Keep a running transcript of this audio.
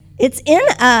It's in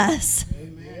us.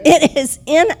 Amen. It is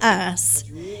in us.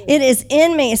 It is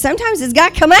in me. Sometimes it's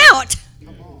got to come out.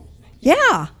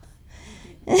 Yeah.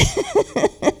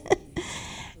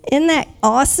 Isn't that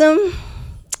awesome?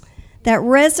 That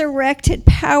resurrected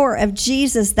power of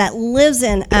Jesus that lives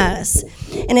in us.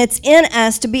 And it's in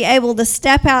us to be able to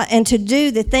step out and to do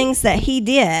the things that he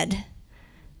did.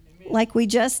 Like we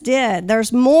just did.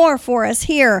 There's more for us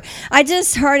here. I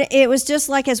just heard, it was just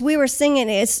like as we were singing,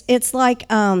 it's like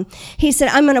he said,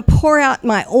 I'm going to pour out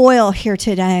my oil here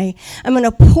today. I'm going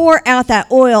to pour out that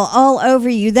oil all over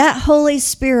you. That Holy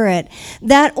Spirit,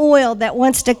 that oil that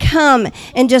wants to come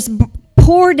and just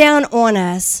pour down on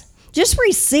us. Just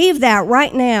receive that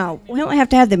right now. We don't have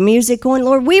to have the music going.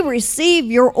 Lord, we receive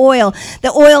your oil,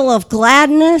 the oil of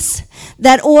gladness,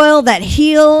 that oil that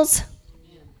heals.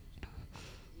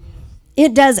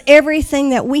 It does everything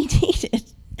that we needed.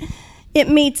 It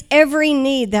meets every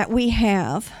need that we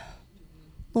have.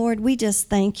 Lord, we just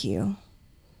thank you.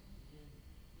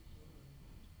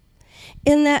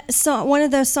 In that song, one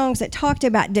of those songs that talked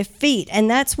about defeat, and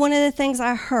that's one of the things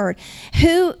I heard.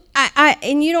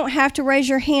 And you don't have to raise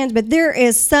your hands, but there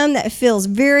is some that feels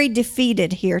very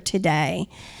defeated here today.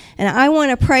 And I want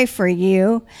to pray for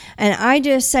you. And I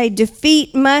just say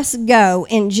defeat must go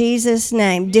in Jesus'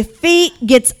 name. Defeat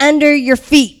gets under your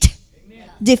feet. Amen.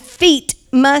 Defeat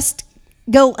must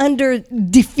go under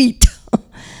defeat.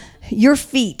 Your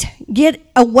feet. Get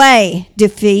away,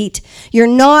 defeat. You're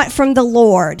not from the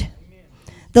Lord.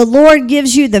 The Lord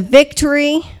gives you the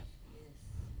victory.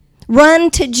 Run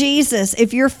to Jesus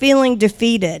if you're feeling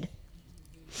defeated.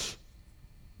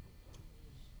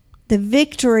 The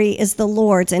victory is the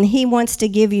Lord's, and he wants to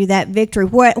give you that victory.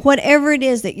 Whatever it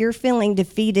is that you're feeling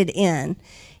defeated in,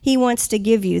 he wants to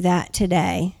give you that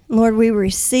today. Lord, we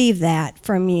receive that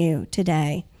from you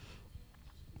today.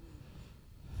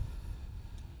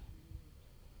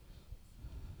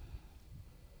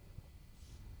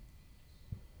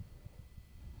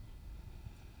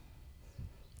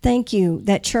 Thank you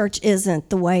that church isn't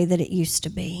the way that it used to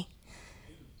be.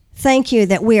 Thank you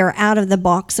that we are out of the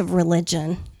box of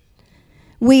religion.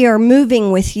 We are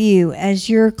moving with you as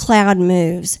your cloud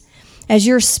moves, as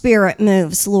your spirit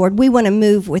moves, Lord. We want to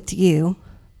move with you.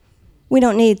 We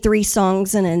don't need 3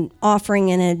 songs and an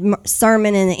offering and a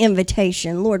sermon and an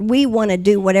invitation. Lord, we want to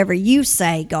do whatever you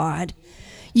say, God.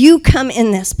 You come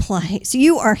in this place.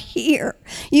 You are here.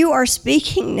 You are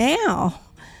speaking now.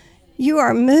 You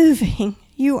are moving.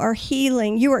 You are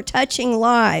healing. You are touching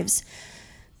lives.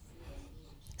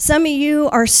 Some of you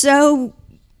are so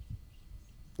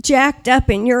jacked up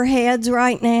in your heads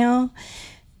right now.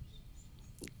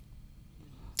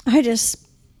 I just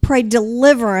pray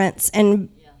deliverance and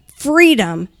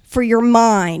freedom for your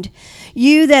mind.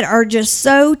 You that are just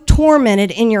so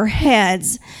tormented in your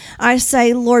heads, I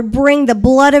say, Lord, bring the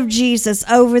blood of Jesus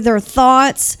over their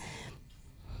thoughts.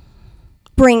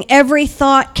 Bring every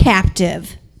thought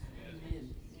captive.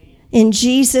 In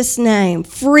Jesus' name,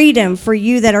 freedom for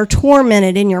you that are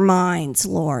tormented in your minds,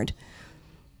 Lord.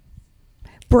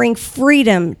 Bring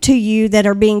freedom to you that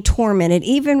are being tormented,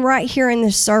 even right here in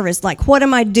this service. Like, what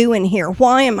am I doing here?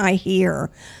 Why am I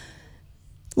here?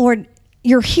 Lord,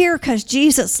 you're here because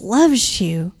Jesus loves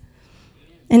you,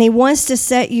 and he wants to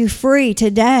set you free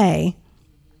today.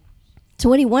 It's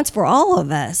what he wants for all of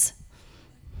us.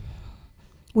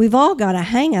 We've all got a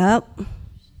hang up.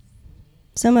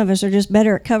 Some of us are just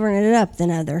better at covering it up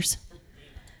than others.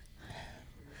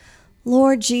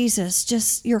 Lord Jesus,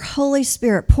 just your Holy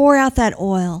Spirit, pour out that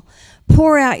oil.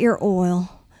 Pour out your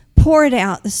oil. Pour it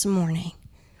out this morning.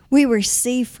 We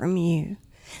receive from you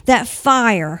that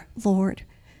fire, Lord.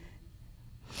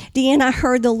 Deanne, I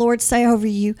heard the Lord say over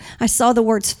you, I saw the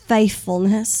words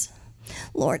faithfulness.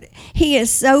 Lord, he is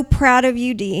so proud of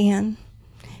you, Deanne.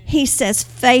 He says,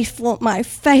 faithful, my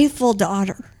faithful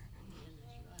daughter.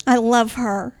 I love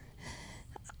her.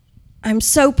 I'm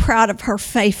so proud of her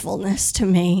faithfulness to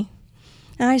me.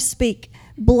 And I speak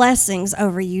blessings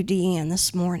over you, Deanne,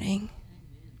 this morning.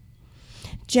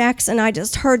 Jackson, I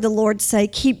just heard the Lord say,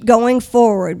 keep going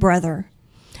forward, brother.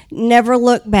 Never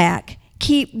look back.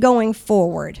 Keep going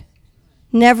forward.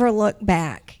 Never look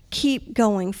back. Keep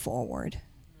going forward.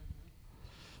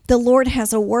 The Lord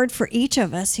has a word for each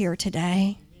of us here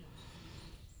today.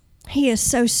 He is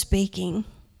so speaking.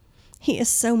 He is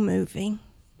so moving.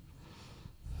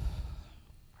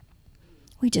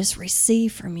 We just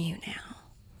receive from you now.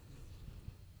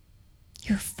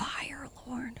 Your fire,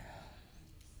 Lord.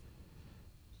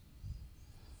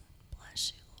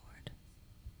 Bless you, Lord.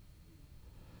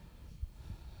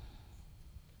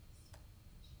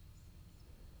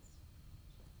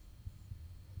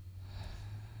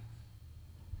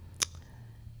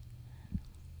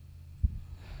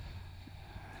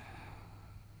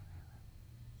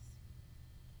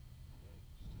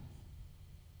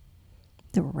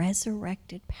 The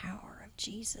resurrected power of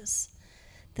Jesus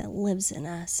that lives in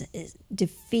us, it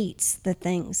defeats the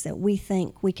things that we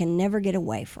think we can never get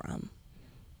away from.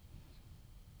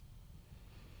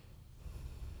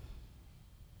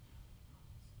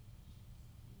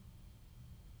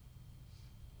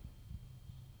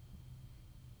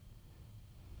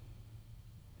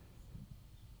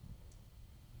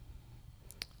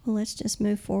 Well, let's just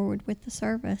move forward with the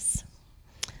service,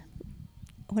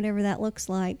 whatever that looks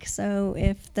like. So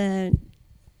if the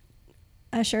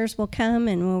ushers will come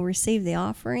and we'll receive the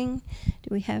offering. Do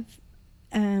we have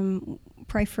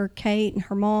pray for Kate and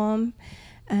her mom?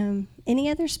 Any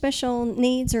other special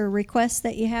needs or requests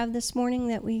that you have this morning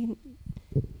that we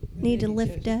need to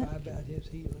lift up? About his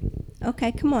healing.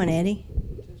 Okay, come on, Eddie.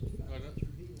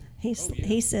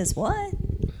 He says what?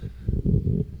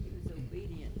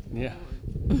 Yeah.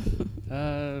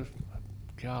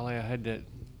 Golly, I had that.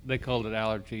 They called it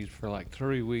allergies for like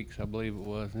 3 weeks, I believe it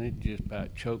was, and it just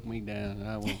about choked me down.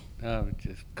 I was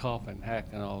just coughing,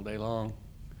 hacking all day long.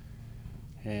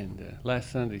 And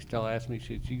last Sunday, Stella asked me,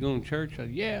 she said, "You going to church?" I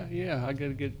said, yeah, I got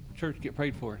to get to church, get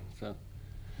prayed for. So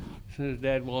as soon as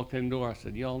Dad walked in the door, I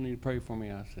said, "Y'all need to pray for me."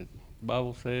 I said, "The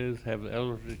Bible says, have the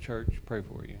elders of the church pray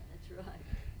for you." That's right.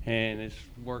 And it's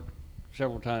worked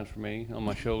several times for me on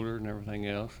my shoulder and everything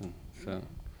else. And so,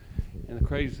 and the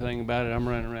crazy thing about it, I'm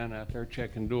running around out there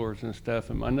checking doors and stuff,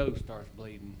 and my nose starts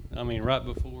bleeding. I mean, right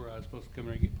before I was supposed to come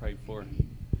here and get prayed for,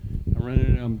 I'm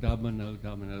running, I'm dabbing my nose,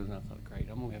 and I thought, great,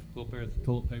 I'm gonna have to go up there with the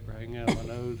toilet paper hanging out of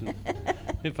my nose, and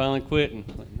it finally quit. And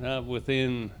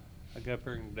I got up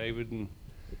there and David and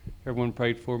everyone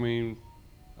prayed for me. And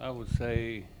I would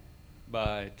say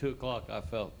by 2 o'clock, I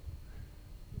felt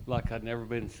like I'd never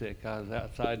been sick. I was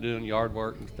outside doing yard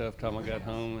work and stuff till I got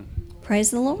home, and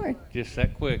Praise the Lord. just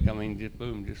that quick. I mean, just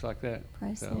boom, just like that.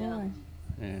 Praise the Lord.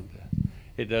 And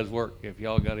it does work. If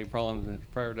y'all got any problems,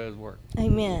 prayer does work.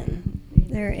 Amen.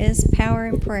 There is power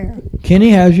in prayer. Kenny,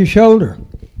 how's your shoulder?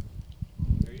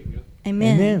 There you go.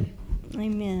 Amen.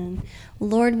 Amen.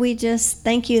 Lord, we just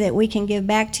thank you that we can give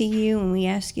back to you, and we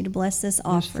ask you to bless this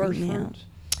offering now. Fruits.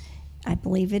 I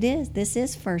believe it is. This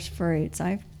is first fruits.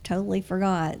 I totally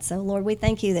forgot. So, Lord, we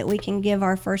thank you that we can give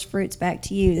our first fruits back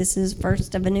to you. This is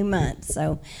first of a new month.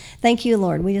 So, thank you,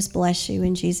 Lord. We just bless you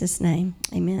in Jesus' name.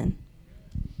 Amen.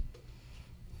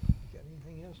 Got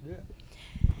anything else to do?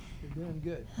 You're doing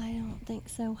good. I don't think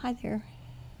so. Hi there.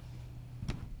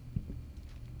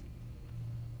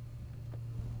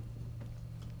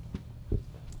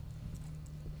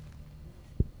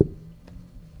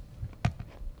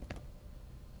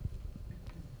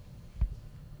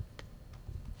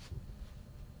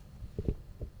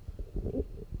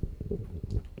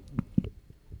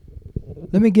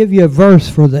 Let me give you a verse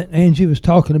for that. Angie was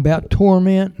talking about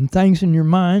torment and things in your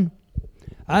mind.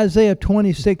 Isaiah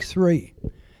 26:3.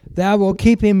 Thou wilt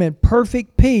keep him in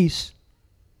perfect peace.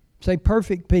 Say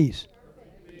perfect peace.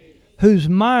 Whose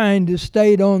mind is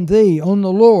stayed on thee, on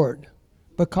the Lord,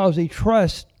 because he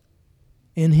trusts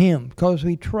in him, because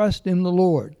we trust in the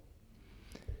Lord.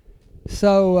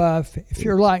 So if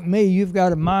you're like me, you've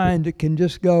got a mind that can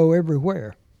just go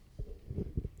everywhere.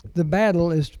 The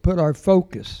battle is to put our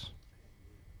focus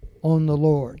on the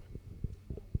Lord.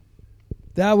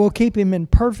 Thou wilt keep him in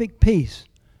perfect peace,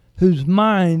 whose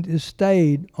mind is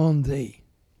stayed on thee.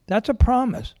 That's a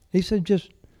promise. He said,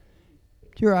 just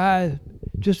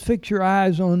fix your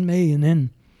eyes on me. And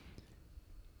then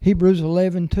Hebrews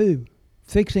 11:2,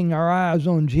 fixing our eyes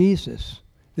on Jesus,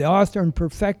 the author and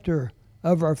perfecter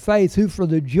of our faith, who for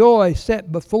the joy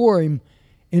set before him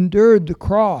endured the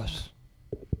cross,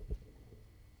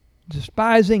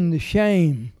 despising the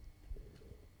shame,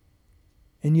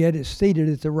 and yet is seated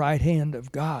at the right hand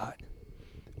of God.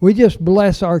 We just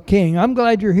bless our King. I'm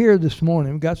glad you're here this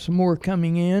morning. We've got some more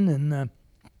coming in, and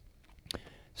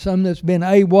some that's been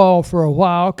AWOL for a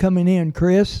while coming in,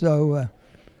 Chris. So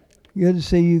good to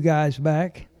see you guys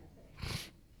back.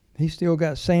 He's still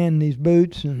got sand in his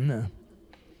boots. And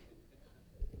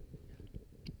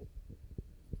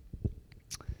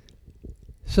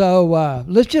so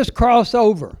let's just cross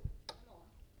over.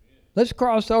 Let's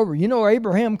cross over. You know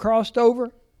Abraham crossed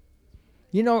over?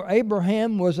 You know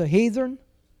Abraham was a heathen?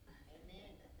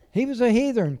 He was a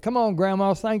heathen. Come on,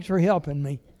 Grandma, thanks for helping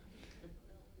me.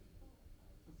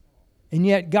 And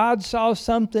yet God saw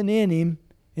something in him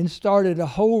and started a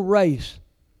whole race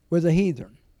with a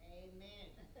heathen.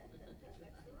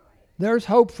 There's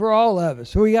hope for all of us.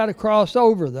 So we got to cross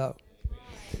over, though.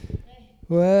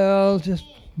 Well, just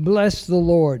bless the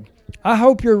Lord. I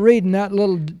hope you're reading that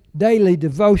little daily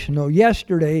devotional.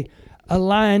 Yesterday, a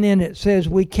line in it says,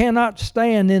 we cannot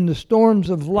stand in the storms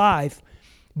of life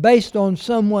based on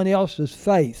someone else's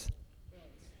faith.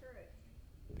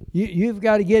 You've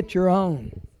got to get your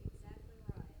own.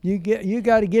 You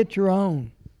got to get your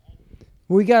own.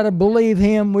 We got to believe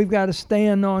Him. We've got to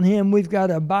stand on Him. We've got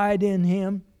to abide in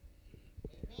Him.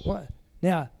 What?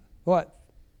 Now, what?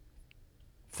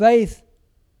 Faith.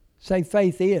 Say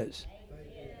faith is.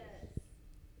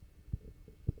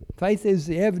 Faith is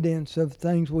the evidence of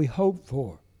things we hope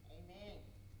for.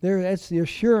 That's the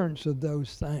assurance of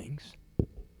those things.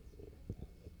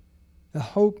 The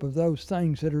hope of those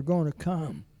things that are going to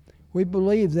come. We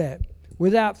believe that.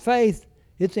 Without faith,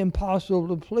 it's impossible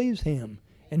to please Him.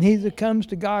 And he that comes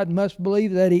to God must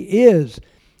believe that He is,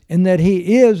 and that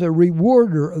He is a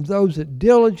rewarder of those that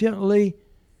diligently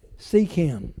seek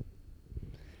Him.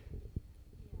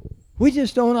 We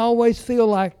just don't always feel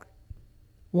like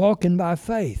walking by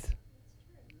faith.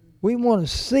 We want to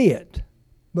see it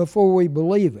before we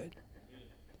believe it.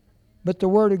 But the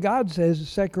Word of God says in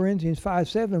 2 Corinthians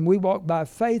 5:7, we walk by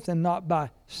faith and not by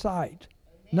sight.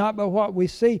 Not by what we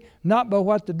see, not by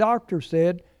what the doctor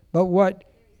said, but what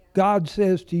God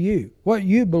says to you, what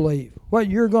you believe, what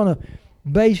you're going to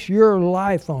base your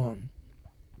life on.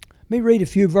 Let me read a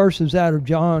few verses out of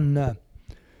John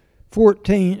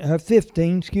 15,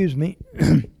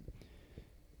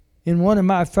 in one of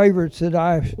my favorites that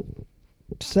I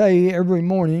say every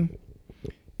morning.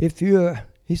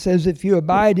 He says, if you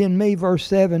abide in me, verse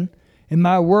 7, and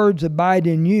my words abide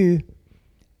in you,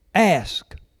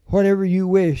 ask whatever you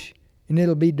wish, and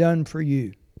it'll be done for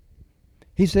you.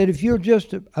 He said, if you'll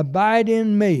just abide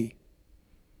in me,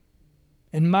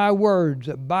 and my words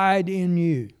abide in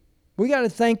you. We got to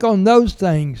think on those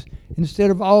things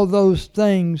instead of all those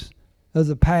things of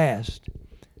the past.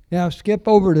 Now skip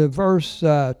over to verse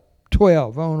 12.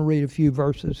 I want to read a few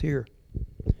verses here.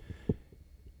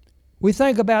 We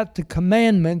think about the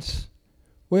commandments.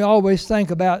 We always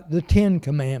think about the 10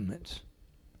 commandments.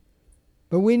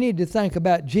 But we need to think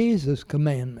about Jesus'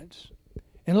 commandments.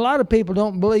 And a lot of people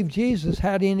don't believe Jesus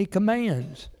had any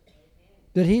commands.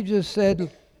 That He just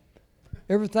said,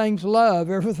 everything's love,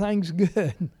 everything's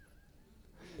good.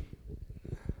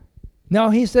 No,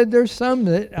 He said there's some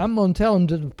that I'm going to tell them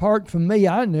to depart from me.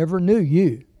 I never knew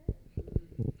you.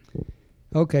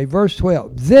 Okay, verse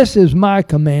 12. This is my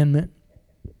commandment,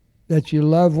 that you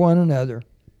love one another,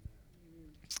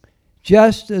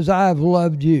 just as I have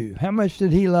loved you. How much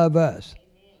did He love us?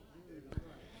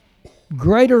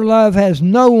 Greater love has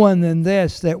no one than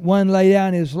this, that one lay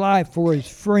down his life for his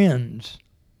friends.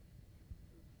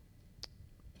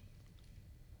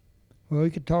 Well, we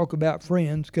could talk about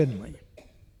friends, couldn't we?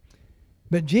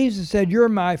 But Jesus said, you're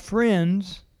my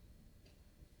friends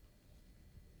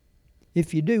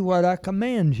if you do what I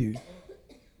command you.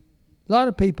 A lot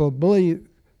of people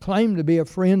claim to be a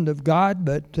friend of God,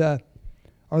 but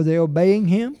are they obeying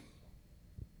Him?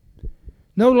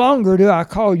 No longer do I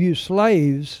call you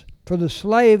slaves, for the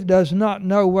slave does not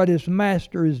know what his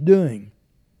master is doing.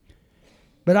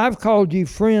 But I've called you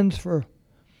friends, for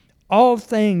all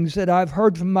things that I've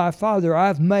heard from my Father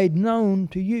I've made known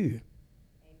to you.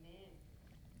 Amen.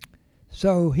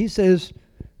 So He says,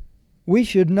 we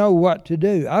should know what to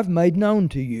do. I've made known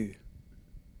to you.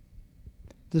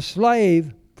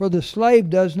 For the slave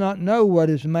does not know what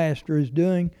his master is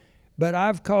doing, but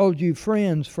I've called you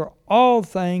friends, for all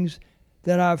things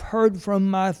that I've heard from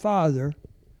my Father.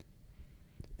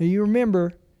 Now you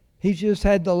remember, He's just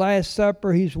had the Last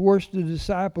Supper. He's washed the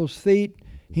disciples' feet.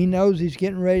 He knows He's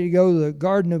getting ready to go to the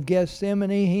Garden of Gethsemane.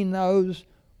 He knows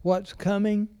what's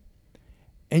coming.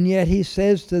 And yet He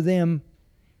says to them,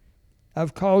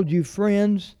 I've called you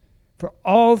friends, for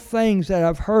all things that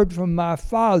I've heard from my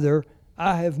Father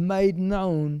I have made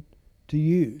known to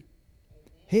you.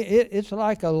 It's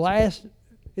like a last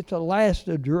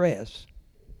address.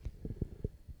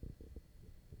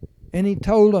 And He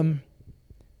told them,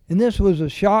 and this was a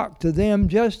shock to them,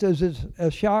 just as it's a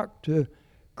shock to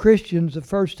Christians the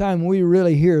first time we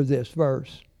really hear this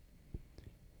verse.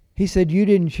 He said, you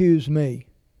didn't choose me.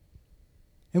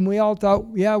 And we all thought,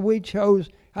 yeah, we chose.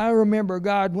 I remember,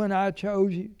 God, when I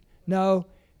chose you. No,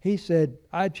 He said,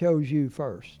 I chose you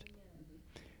first.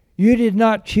 You did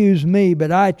not choose me,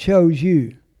 but I chose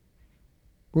you.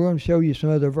 We're going to show you some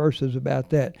other verses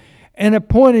about that. And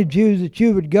appointed you that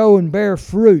you would go and bear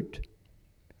fruit.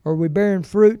 Are we bearing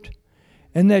fruit?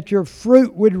 And that your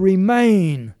fruit would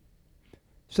remain,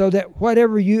 so that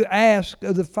whatever you ask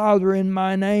of the Father in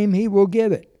my name, He will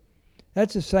give it.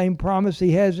 That's the same promise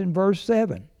He has in verse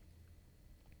 7.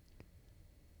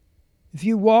 If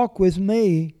you walk with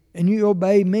me and you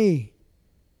obey me,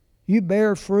 you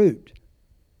bear fruit.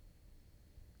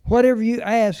 Whatever you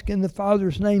ask in the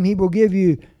Father's name, He will give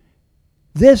you.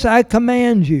 This I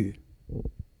command you,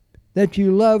 that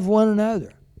you love one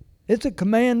another. It's a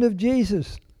command of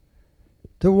Jesus.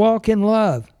 to walk in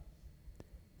love.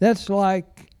 That's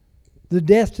like the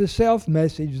death to self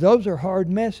message. Those are hard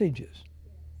messages.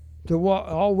 To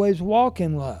always walk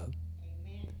in love.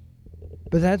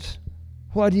 But that's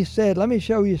what he said. Let me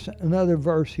show you another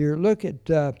verse here. Look at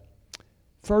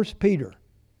 1 Peter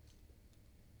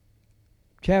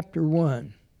chapter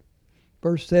 1,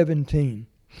 verse 17.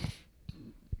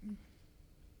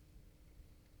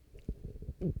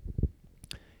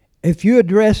 If you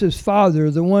address as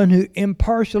Father, the one who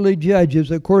impartially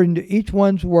judges according to each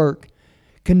one's work,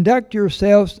 conduct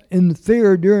yourselves in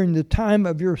fear during the time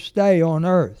of your stay on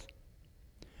earth,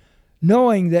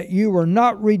 knowing that you were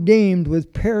not redeemed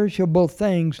with perishable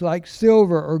things like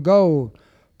silver or gold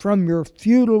from your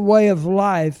futile way of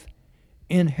life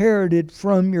inherited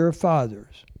from your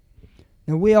fathers.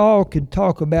 Now, we all could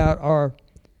talk about our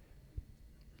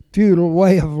futile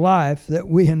way of life that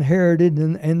we inherited,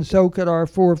 and so could our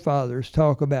forefathers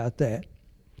talk about that.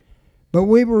 But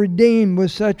we were redeemed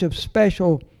with such a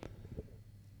special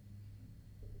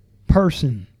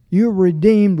person. You're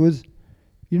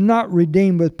not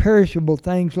redeemed with perishable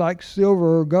things like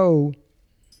silver or gold.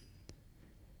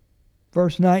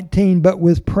 Verse 19, but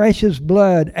with precious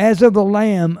blood, as of a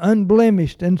lamb,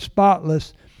 unblemished and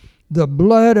spotless, the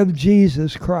blood of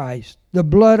Jesus Christ, the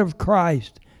blood of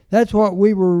Christ. That's what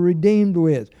we were redeemed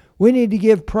with. We need to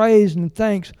give praise and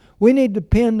thanks. We need to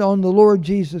depend on the Lord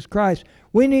Jesus Christ.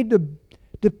 We need to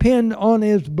depend on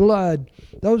His blood.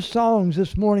 Those songs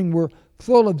this morning were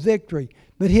full of victory.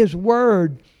 But His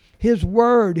Word, His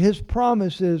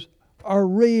promises are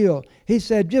real. He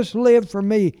said, just live for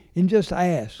me and just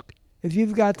ask. If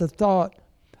you've got the thought,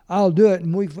 I'll do it.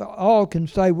 And we all can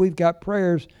say we've got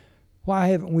prayers. Why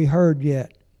haven't we heard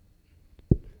yet?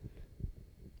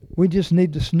 We just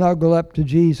need to snuggle up to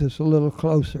Jesus a little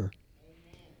closer.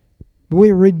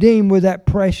 We're redeemed with that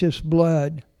precious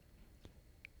blood.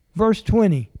 Verse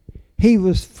 20, He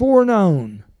was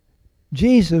foreknown.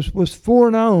 Jesus was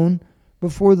foreknown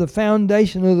before the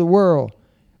foundation of the world,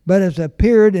 but has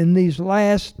appeared in these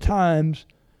last times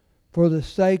for the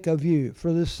sake of you.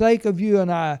 For the sake of you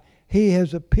and I, He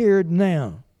has appeared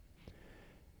now.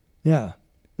 Now,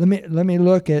 let me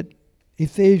look at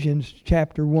Ephesians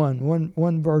chapter 1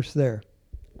 verse there.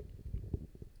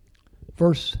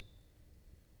 Verse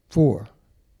 4.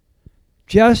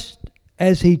 Just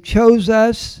as He chose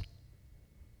us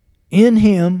in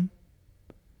Him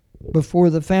before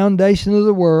the foundation of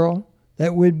the world,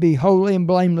 that we'd be holy and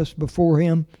blameless before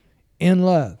Him in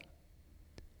love.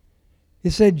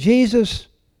 It said Jesus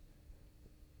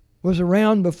was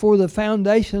around before the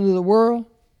foundation of the world.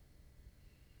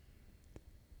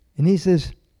 And He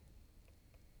says,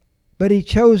 but He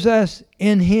chose us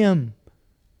in Him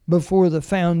before the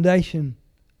foundation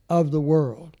of the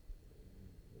world.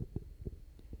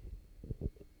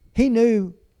 He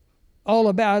knew all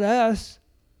about us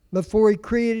before He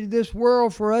created this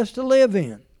world for us to live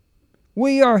in.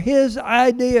 We are His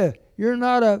idea. You're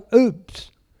not a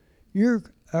oops. You're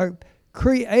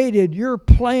created, you're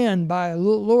planned by the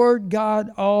Lord God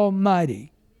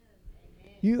Almighty.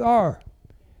 You are.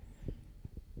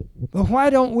 But why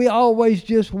don't we always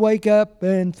just wake up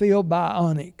and feel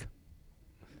bionic?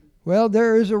 Well,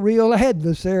 there is a real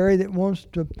adversary that wants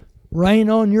to rain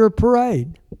on your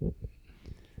parade.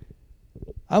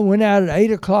 I went out at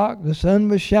 8 o'clock. The sun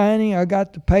was shining. I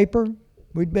got the paper.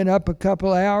 We'd been up a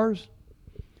couple hours.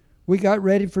 We got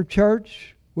ready for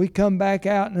church. We come back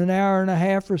out in an hour and a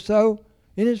half or so,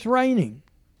 and it's raining.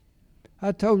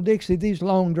 I told Dixie these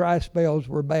long dry spells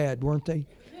were bad, weren't they?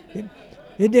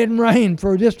 It didn't rain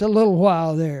for just a little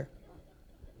while there.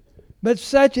 But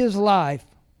such is life.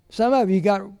 Some of you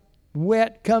got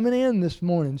wet coming in this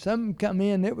morning. Some come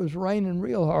in, it was raining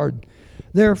real hard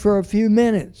there for a few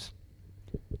minutes.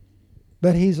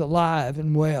 But He's alive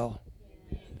and well.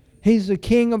 He's the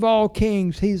King of all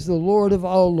kings. He's the Lord of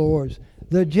all lords.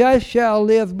 The just shall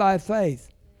live by faith.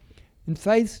 And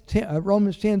faith,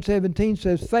 Romans 10:17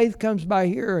 says, faith comes by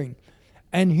hearing,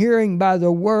 and hearing by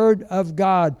the Word of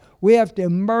God. We have to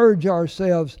immerse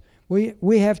ourselves.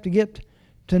 We have to get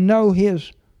to know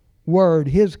His Word,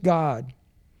 His God.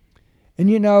 And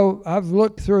you know, I've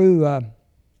looked through,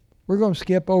 we're going to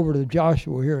skip over to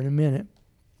Joshua here in a minute.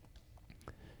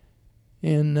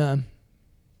 And I've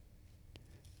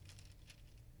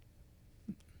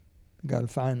got to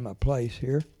find my place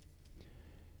here.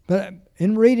 But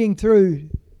in reading through,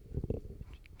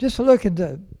 just look at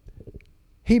the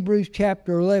Hebrews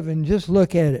chapter 11, just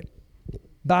look at it.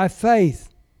 By faith,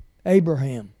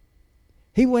 Abraham.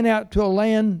 He went out to a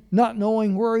land not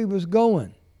knowing where he was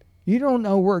going. You don't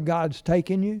know where God's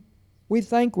taking you. We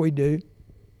think we do.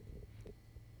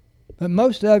 But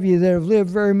most of you that have lived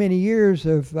very many years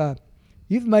have,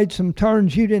 You've made some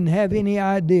turns you didn't have any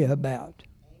idea about.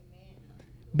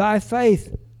 By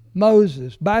faith,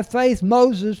 Moses. By faith,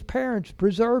 Moses' parents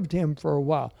preserved him for a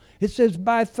while. It says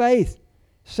by faith.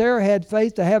 Sarah had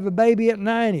faith to have a baby at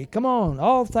 90. Come on,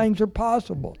 all things are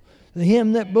possible to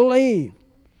him that believe.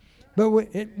 But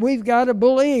we've got to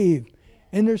believe.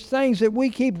 And there's things that we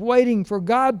keep waiting for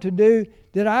God to do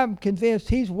that I'm convinced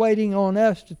He's waiting on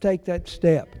us to take that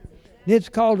step. It's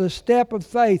called a step of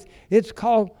faith. It's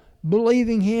called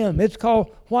believing Him. It's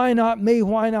called, why not me,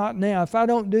 why not now? If I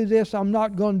don't do this, I'm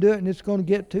not going to do it, and it's going to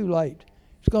get too late.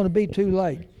 It's going to be too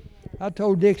late. I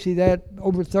told Dixie that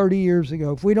over 30 years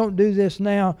ago. If we don't do this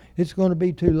now, it's going to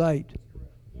be too late.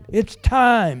 It's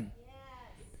time.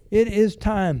 It is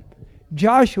time.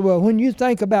 Joshua, when you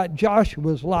think about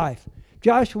Joshua's life,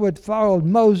 Joshua had followed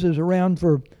Moses around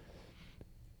for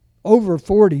over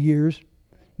 40 years.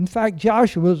 In fact,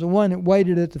 Joshua was the one that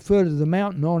waited at the foot of the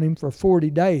mountain on him for 40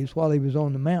 days while he was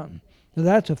on the mountain. Now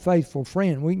that's a faithful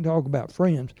friend. We can talk about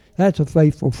friends. That's a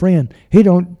faithful friend. He's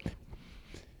a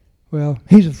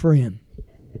friend.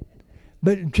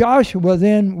 But Joshua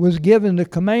then was given the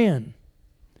command.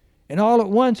 And all at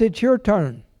once, it's your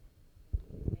turn.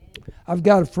 I've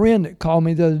got a friend that called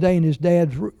me the other day, and his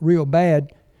dad's real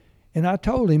bad. And I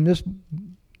told him this,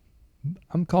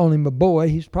 I'm calling him a boy.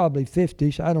 He's probably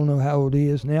 50, so I don't know how old he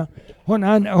is now. When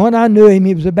I knew him,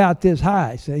 he was about this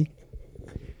high, see?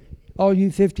 All you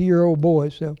 50-year-old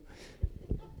boys. So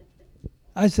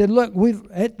I said, look,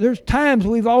 there's times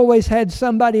we've always had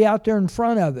somebody out there in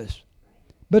front of us.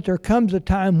 But there comes a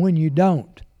time when you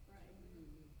don't.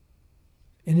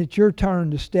 And it's your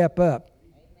turn to step up.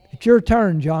 It's your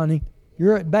turn, Johnny.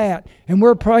 You're at bat. And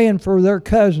we're praying for their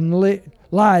cousin,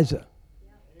 Liza.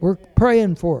 We're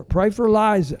praying for her. Pray for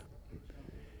Liza.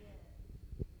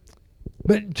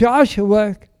 But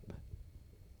Joshua,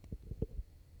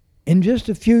 in just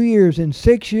a few years, in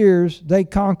 6 years, they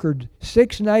conquered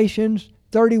 6 nations,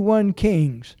 31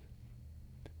 kings,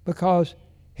 because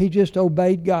he just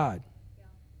obeyed God.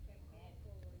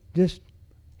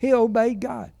 He obeyed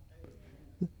God.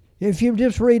 If you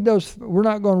just read those, we're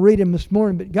not going to read them this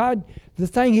morning, but God, the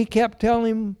thing He kept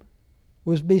telling him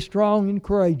was be strong and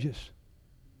courageous.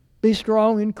 Be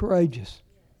strong and courageous.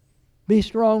 Be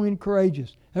strong and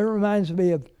courageous. That reminds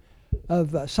me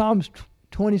of Psalms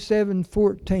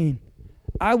 27:14.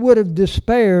 I would have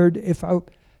despaired if I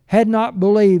had not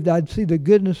believed I'd see the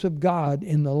goodness of God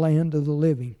in the land of the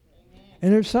living.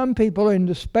 And there's some people in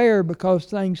despair because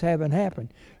things haven't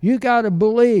happened. You got to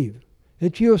believe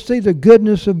that you'll see the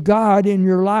goodness of God in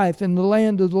your life in the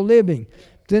land of the living.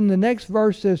 Then the next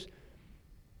verse says,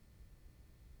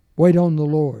 wait on the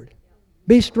Lord.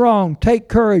 Be strong. Take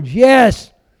courage.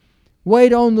 Yes.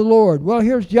 Wait on the Lord. Well,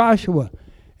 here's Joshua.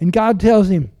 And God tells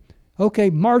him, okay,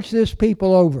 march this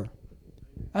people over.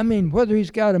 I mean, whether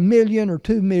he's got 1 million or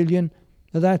 2 million,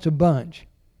 that's a bunch.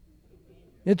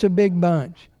 It's a big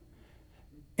bunch.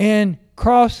 And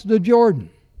cross the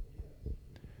Jordan.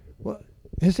 Well,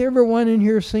 has everyone in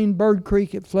here seen Bird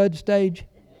Creek at flood stage?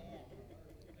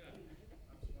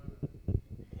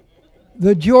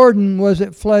 The Jordan was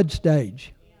at flood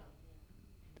stage.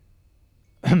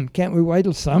 Can't we wait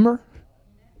till summer?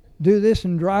 Do this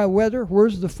in dry weather?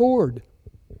 Where's the ford?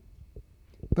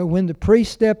 But when the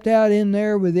priest stepped out in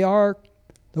there with the ark,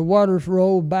 the waters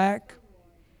rolled back.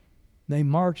 They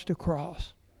marched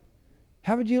across.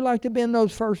 How would you like to be in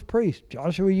those first priests?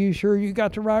 Joshua, are you sure you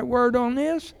got the right word on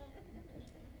this?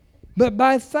 But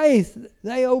by faith,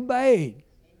 they obeyed.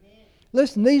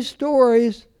 Listen, these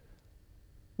stories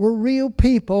were real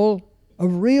people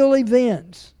of real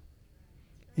events.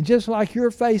 And just like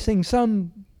you're facing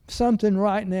something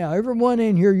right now, everyone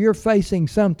in here, you're facing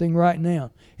something right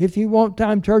now. If you want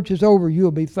time church is over,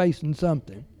 you'll be facing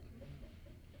something.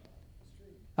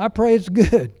 I pray it's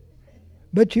good,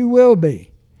 but you will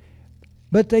be.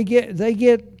 But they get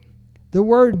the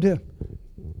word to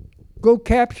go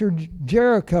capture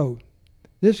Jericho,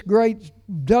 this great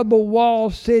double wall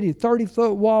city,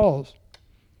 30-foot walls.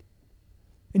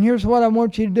 And here's what I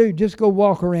want you to do. Just go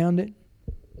walk around it.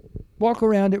 Walk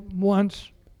around it once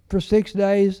for 6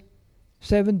 days.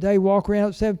 7th day, walk around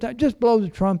it 7 times. Just blow the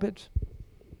trumpets.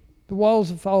 The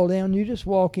walls will fall down. You just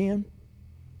walk in.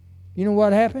 You know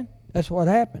what happened? That's what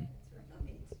happened.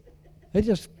 They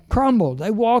just crumbled.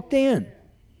 They walked in.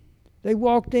 They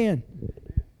walked in.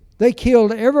 They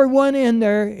killed everyone in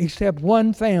there except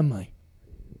one family.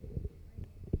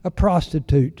 A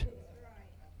prostitute.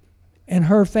 And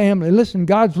her family. Listen,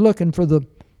 God's looking for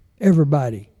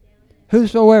everybody.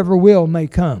 Whosoever will may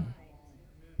come.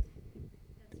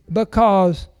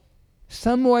 Because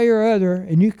some way or other,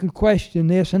 and you can question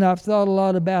this, and I've thought a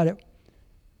lot about it,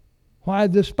 Why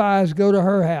did the spies go to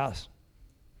her house?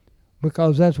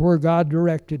 Because that's where God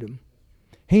directed them.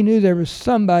 He knew there was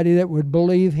somebody that would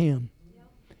believe him.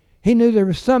 He knew there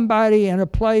was somebody in a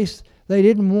place they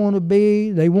didn't want to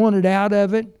be. They wanted out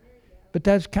of it. But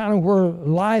that's kind of where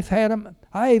life had them.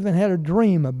 I even had a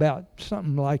dream about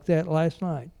something like that last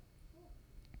night.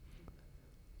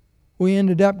 We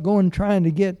ended up trying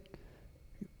to get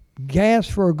gas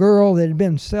for a girl that had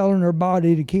been selling her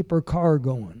body to keep her car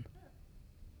going.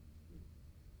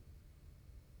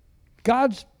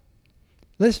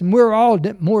 Listen, we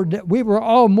were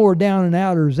all more down and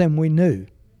outers than we knew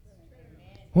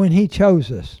when he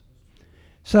chose us.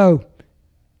 So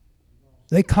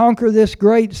they conquer this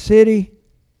great city.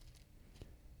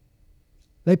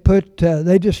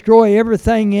 They destroy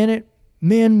everything in it,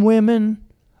 men, women,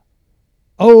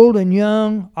 old and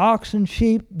young, oxen,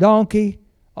 sheep, donkey,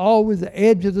 all with the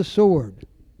edge of the sword.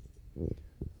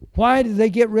 Why did they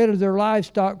get rid of their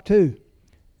livestock too?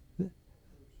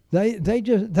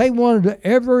 They wanted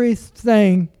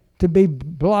everything to be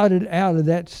blotted out of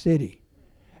that city.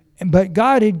 But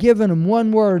God had given them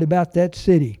one word about that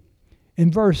city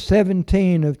in verse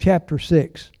 17 of chapter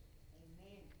 6.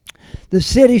 The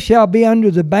city shall be under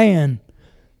the ban.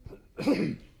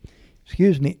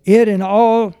 Excuse me. It and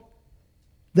all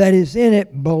that is in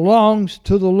it belongs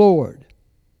to the Lord.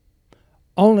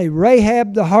 Only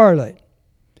Rahab the harlot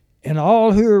and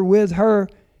all who are with her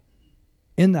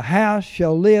in the house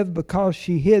shall live, because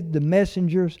she hid the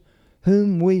messengers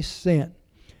whom we sent.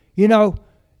 You know,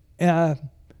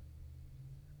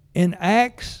 in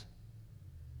Acts,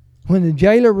 when the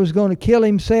jailer was going to kill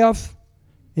himself,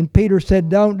 and Peter said,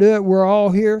 "Don't do it, we're all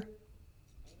here."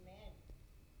 Amen.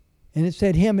 And it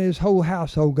said him and his whole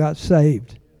household got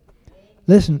saved.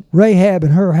 Listen, Rahab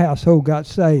and her household got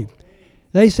saved.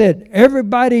 They said,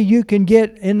 everybody you can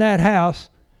get in that house,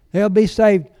 they'll be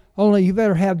saved. Only you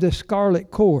better have this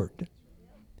scarlet cord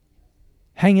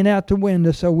hanging out the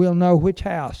window so we'll know which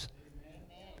house.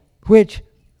 What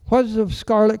does the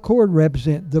scarlet cord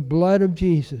represent? The blood of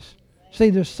Jesus. See,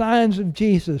 the signs of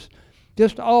Jesus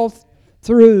just all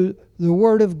through the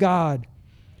Word of God.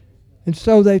 And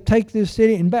so they take this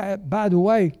city, and by the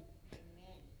way,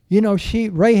 you know,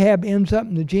 Rahab ends up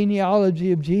in the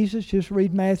genealogy of Jesus. Just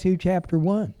read Matthew chapter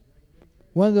 1.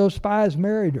 One of those spies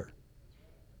married her.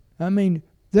 I mean,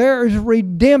 there is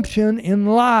redemption in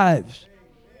lives.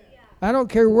 I don't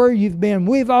care where you've been.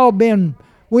 We've all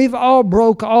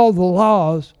broke all the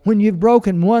laws. When you've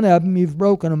broken one of them, you've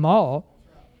broken them all.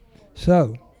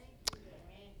 So,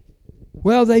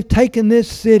 well, they've taken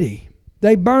this city.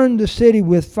 They burned the city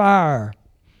with fire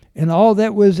and all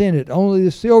that was in it. Only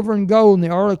the silver and gold and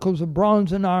the articles of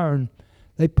bronze and iron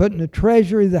they put in the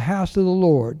treasury of the house of the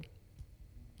Lord.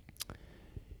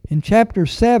 In chapter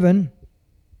 7,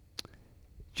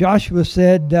 Joshua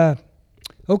said,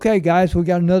 okay, guys, we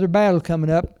got another battle coming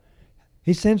up.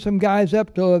 He sent some guys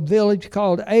up to a village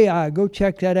called Ai. Go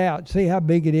check that out. See how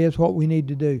big it is, what we need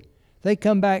to do. They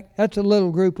come back. That's a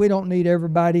little group. We don't need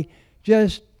everybody.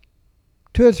 Just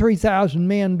 2,000 or 3,000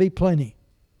 men be plenty.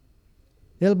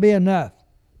 It'll be enough.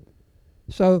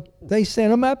 So they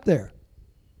sent them up there.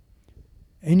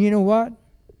 And you know what?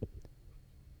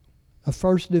 A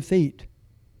first defeat.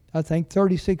 I think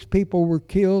 36 people were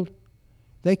killed.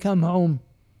 They come home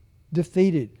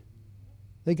defeated.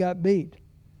 They got beat.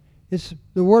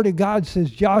 The Word of God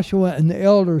says Joshua and the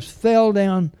elders fell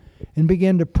down and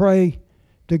began to pray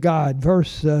to God.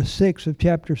 Verse 6 of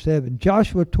chapter 7.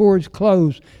 Joshua tore his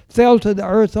clothes, fell to the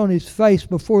earth on his face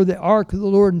before the ark of the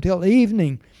Lord until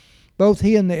evening, both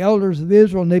he and the elders of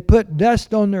Israel, and they put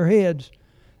dust on their heads.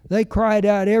 They cried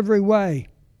out every way.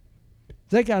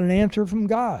 They got an answer from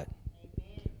God.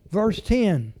 Amen. Verse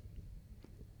 10.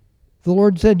 The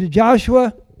Lord said to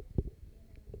Joshua,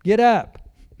 get up.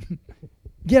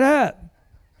 Get up.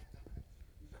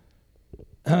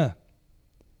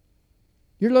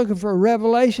 You're looking for a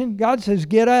revelation? God says,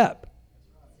 get up.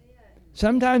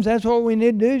 Sometimes that's what we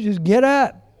need to do, is just get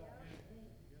up.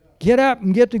 Get up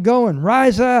and get to going.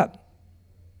 Rise up.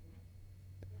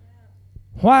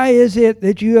 Why is it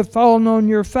that you have fallen on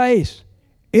your face?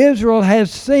 Israel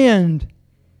has sinned,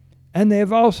 and they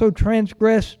have also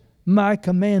transgressed my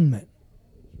commandment.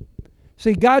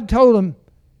 See, God told them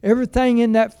everything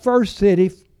in that first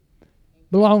city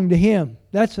belonged to Him.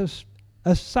 That's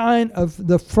a sign of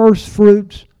the first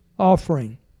fruits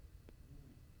offering.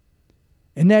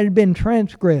 And that had been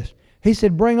transgressed. He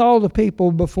said, bring all the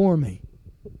people before me.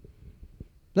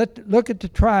 Look at the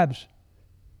tribes.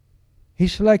 He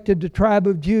selected the tribe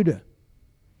of Judah.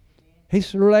 He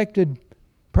selected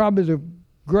probably the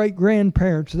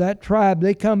great-grandparents of that tribe.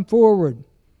 They come forward.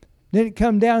 Then it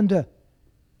come down to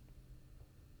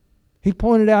He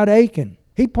pointed out Achan.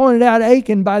 He pointed out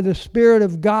Achan by the Spirit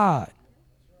of God.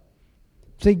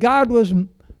 See, God was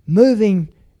moving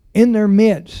in their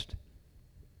midst.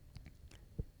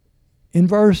 In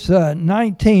verse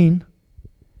 19,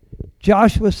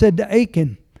 Joshua said to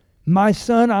Achan, "My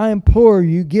son, I implore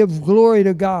you, give glory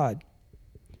to God,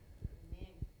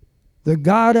 the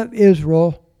God of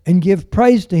Israel, and give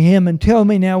praise to him, and tell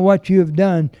me now what you have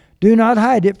done. Do not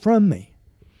hide it from me."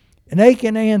 And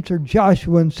Achan answered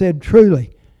Joshua and said,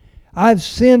 "Truly, I have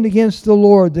sinned against the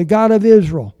Lord, the God of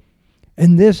Israel,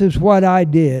 and this is what I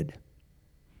did.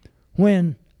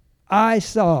 When I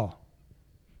saw,"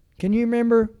 can you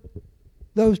remember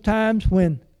those times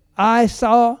when I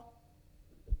saw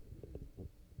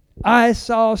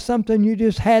something you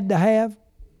just had to have?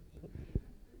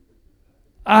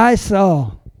 I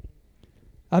saw.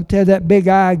 I'll tell you, that big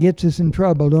eye gets us in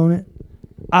trouble, don't it?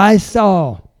 I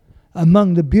saw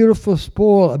among the beautiful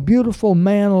spoil a beautiful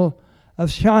mantle of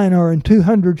Shinar and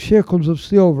 200 shekels of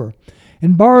silver,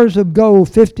 and bars of gold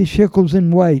 50 shekels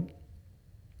in weight.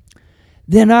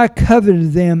 Then I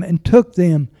coveted them and took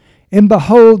them, and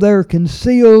behold, they are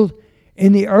concealed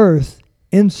in the earth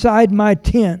inside my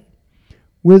tent,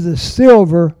 with the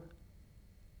silver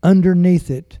underneath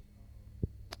it.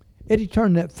 Eddie,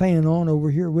 turn that fan on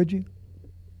over here, would you?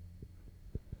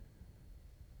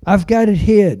 I've got it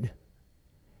hid.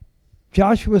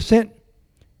 Joshua sent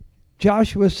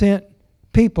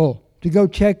people to go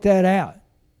check that out.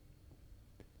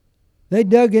 They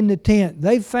dug in the tent.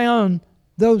 They found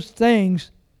those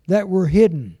things that were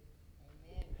hidden.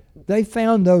 They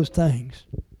found those things.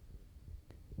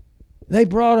 They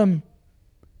brought them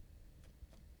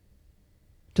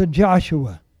to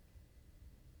Joshua.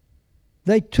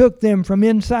 They took them from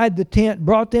inside the tent,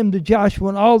 brought them to Joshua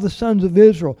and all the sons of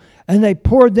Israel, and they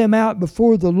poured them out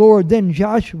before the Lord. Then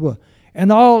Joshua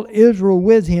and all Israel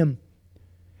with him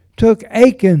took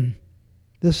Achan,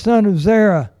 the son of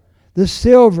Zerah, the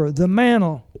silver, the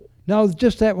mantle. No,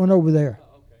 just that one over there.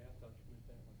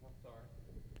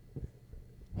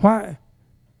 Why?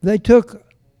 They took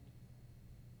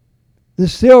the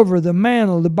silver, the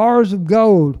mantle, the bars of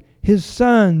gold, his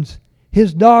sons,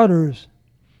 his daughters,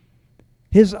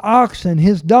 his oxen,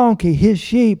 his donkey, his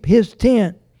sheep, his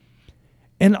tent,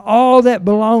 and all that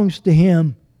belongs to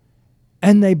him,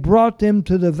 and they brought them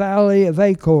to the valley of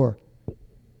Achor.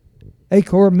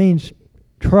 Achor means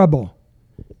trouble.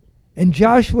 And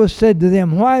Joshua said to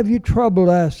them, "Why have you troubled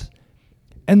us?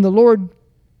 And the Lord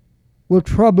will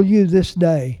trouble you this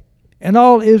day." And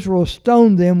all Israel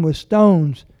stoned them with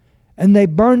stones, and they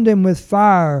burned them with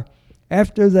fire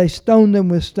after they stoned them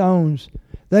with stones.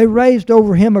 They raised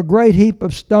over him a great heap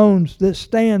of stones that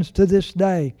stands to this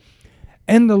day.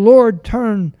 And the Lord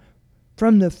turned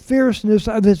from the fierceness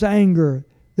of his anger.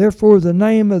 Therefore the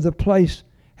name of the place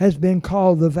has been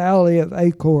called the Valley of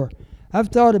Achor. I've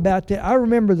thought about that. I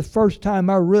remember the first time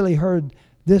I really heard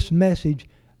this message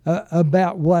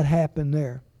about what happened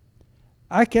there.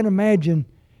 I can imagine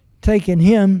taking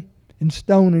him and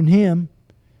stoning him,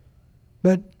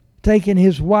 but taking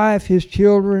his wife, his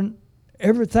children,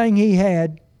 everything he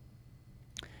had.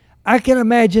 I can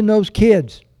imagine those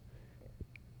kids.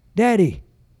 "Daddy,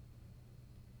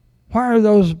 why are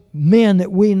those men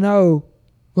that we know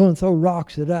going to throw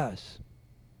rocks at us?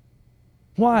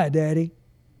 Why, Daddy?"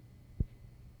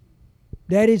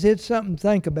 Daddies, it's something to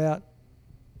think about.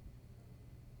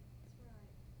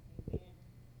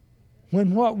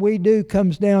 When what we do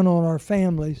comes down on our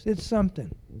families, it's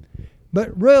something.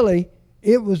 But really,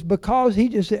 it was because he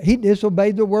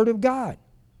disobeyed the word of God.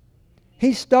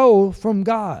 He stole from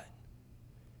God.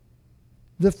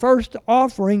 The first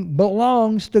offering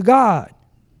belongs to God.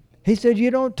 He said,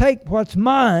 "You don't take what's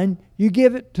mine, you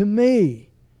give it to me."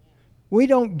 We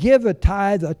don't give a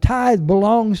tithe. A tithe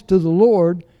belongs to the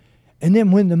Lord. And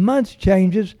then when the month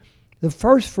changes, the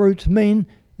first fruits mean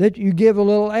that you give a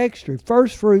little extra.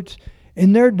 First fruits,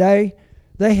 in their day,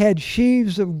 they had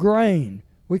sheaves of grain.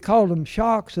 We called them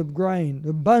shocks of grain,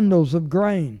 the bundles of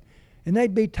grain. And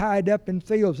they'd be tied up in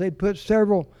fields. They'd put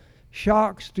several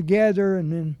shocks together,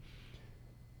 and then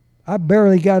I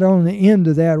barely got on the end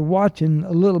of that, watching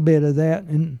a little bit of that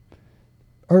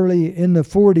early in the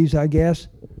 40s, I guess.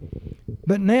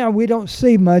 But now we don't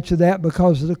see much of that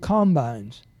because of the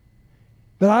combines.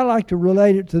 But I like to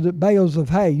relate it to the bales of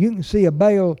hay. You can see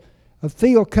a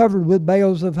field covered with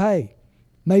bales of hay.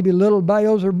 Maybe little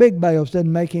bales or big bales,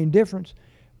 doesn't make any difference.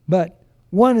 But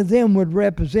one of them would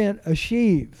represent a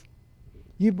sheaf.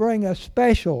 You bring a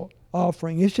special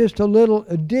offering. It's just a little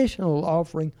additional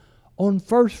offering on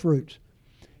first fruits.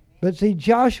 But see,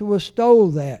 Joshua stole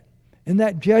that, and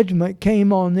that judgment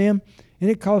came on them, and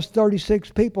it cost 36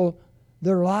 people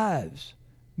their lives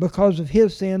because of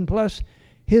his sin, plus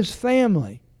his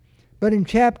family. But in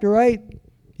chapter 8,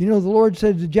 the Lord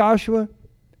said to Joshua,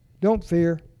 don't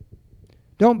fear.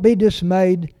 Don't be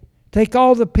dismayed. Take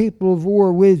all the people of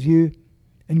war with you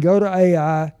and go to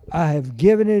Ai. I have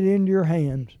given it into your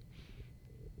hands.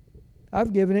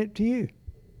 I've given it to you.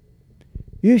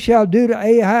 You shall do to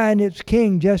Ai and its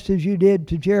king just as you did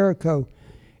to Jericho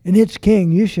and its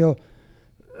king. You shall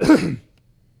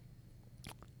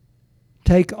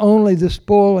take only the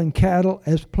spoil and cattle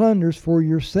as plunders for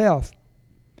yourself.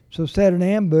 So set an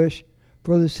ambush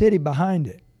for the city behind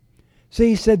it. See,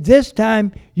 he said, this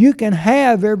time you can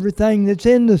have everything that's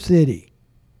in the city.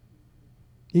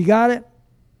 You got it?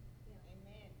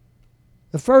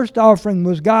 The first offering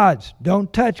was God's.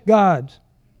 Don't touch God's.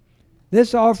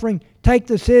 This offering, take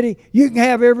the city. You can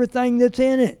have everything that's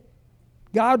in it.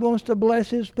 God wants to bless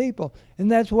his people.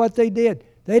 And that's what they did.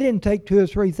 They didn't take 2,000 or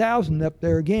 3,000 up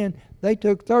there again. They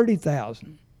took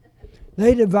 30,000.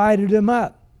 They divided them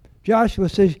up. Joshua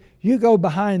says, you go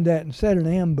behind that and set an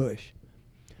ambush.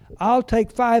 I'll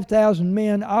take 5,000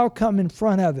 men. I'll come in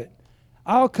front of it.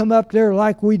 I'll come up there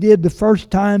like we did the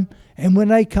first time. And when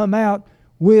they come out,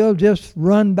 we'll just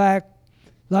run back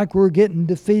like we're getting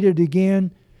defeated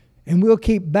again. And we'll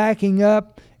keep backing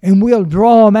up. And we'll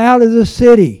draw them out of the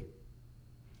city.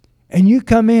 And you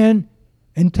come in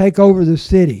and take over the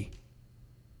city.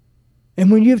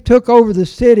 And when you've took over the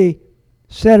city,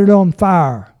 set it on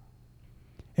fire.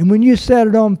 And when you set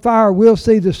it on fire, we'll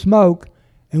see the smoke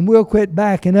and we'll quit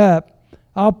backing up.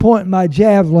 I'll point my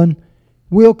javelin.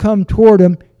 We'll come toward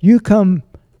them. You come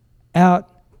out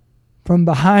from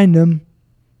behind them.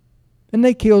 And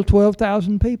they killed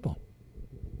 12,000 people.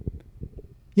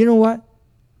 You know what?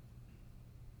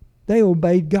 They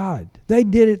obeyed God. They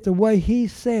did it the way he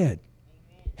said.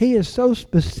 He is so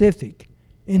specific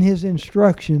in his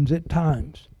instructions at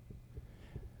times.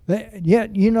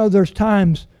 Yet, there's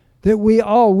times that we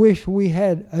all wish we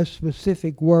had a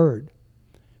specific word.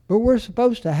 But we're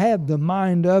supposed to have the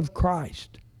mind of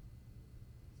Christ.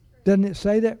 Doesn't it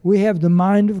say that? We have the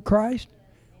mind of Christ?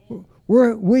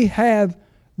 We have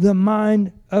the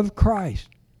mind of Christ.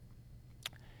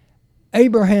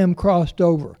 Abraham crossed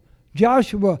over.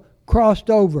 Joshua crossed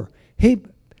over. He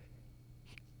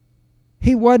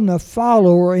wasn't a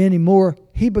follower anymore.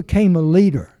 He became a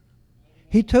leader.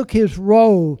 He took his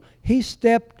role. He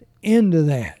stepped into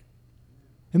that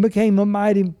and became a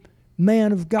mighty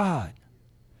man of God.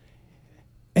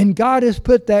 And God has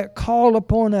put that call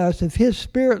upon us. If his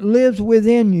Spirit lives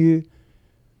within you,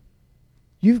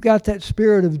 you've got that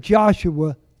spirit of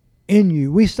Joshua in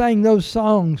you. We sang those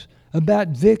songs about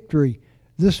victory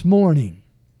this morning.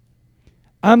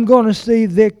 I'm going to see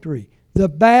victory. The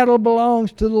battle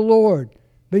belongs to the Lord.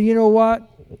 But you know what?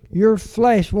 Your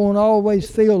flesh won't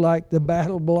always feel like the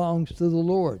battle belongs to the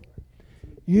Lord.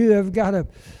 You have got to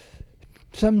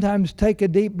sometimes take a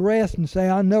deep breath and say,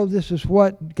 I know this is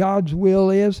what God's will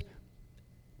is.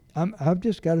 I've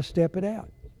just got to step it out.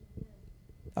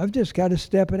 I've just got to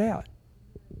step it out.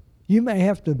 You may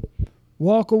have to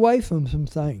walk away from some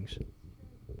things.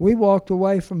 We walked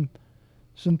away from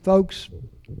some folks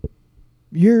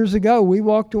years ago. We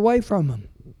walked away from them.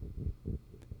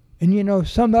 And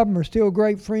some of them are still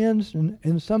great friends,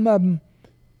 and some of them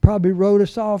probably wrote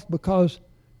us off because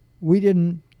we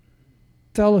didn't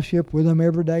fellowship with them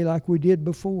every day like we did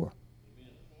before.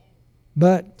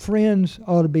 But friends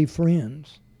ought to be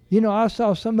friends. I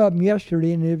saw some of them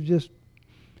yesterday and it was just,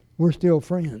 we're still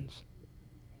friends.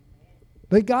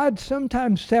 But God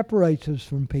sometimes separates us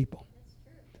from people.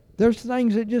 There's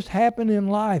things that just happen in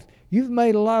life. You've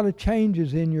made a lot of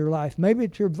changes in your life. Maybe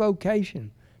it's your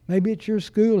vocation. Maybe it's your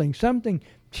schooling. Something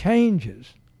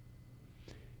changes.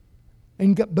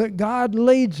 But God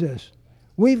leads us.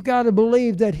 We've got to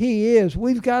believe that he is.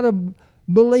 We've got to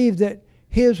believe that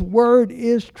his word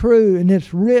is true and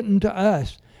it's written to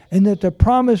us. And that the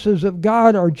promises of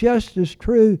God are just as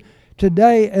true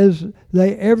today as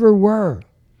they ever were.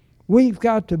 We've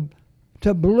got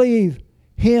to believe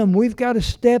him. We've got to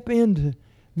step into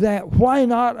that. Why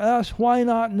not us? Why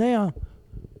not now?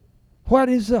 What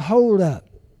is the holdup?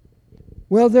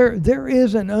 Well, there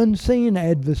is an unseen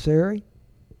adversary.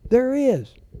 There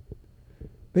is.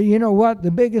 But you know what?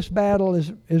 The biggest battle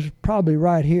is probably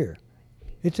right here.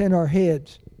 It's in our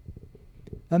heads.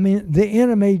 I mean, the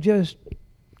enemy just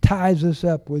ties us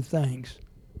up with things.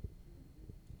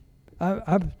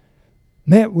 I've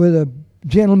met with a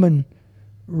gentleman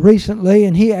recently,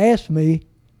 and he asked me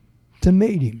to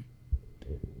meet him.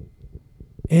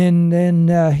 And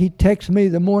then he texted me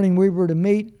the morning we were to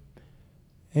meet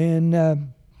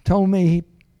and told me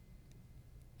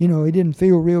he didn't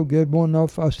feel real good, wanted to know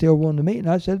if I still wanted to meet. And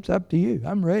I said, it's up to you.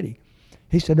 I'm ready.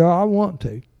 He said, oh, I want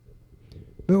to.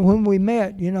 But when we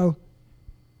met, it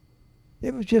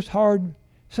was just hard.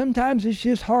 Sometimes it's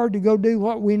just hard to go do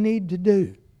what we need to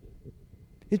do.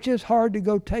 It's just hard to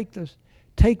go take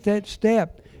that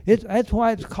step. That's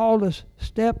why it's called a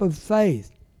step of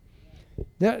faith.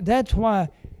 That's why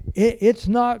it's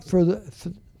not for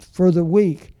the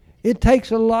weak. It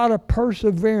takes a lot of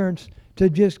perseverance to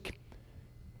just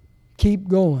keep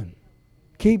going.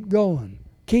 Keep going.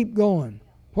 Keep going.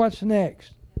 What's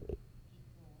next?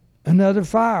 Another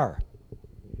fire.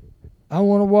 I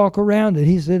want to walk around it.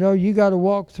 He said, oh, you got to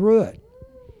walk through it.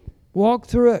 Walk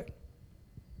through it.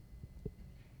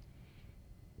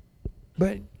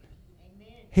 But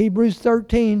Hebrews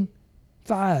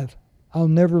 13:5, I'll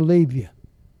never leave you.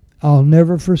 I'll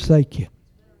never forsake you.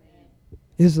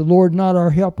 Is the Lord not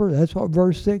our helper? That's what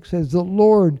verse 6 says. The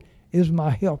Lord is my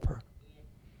helper.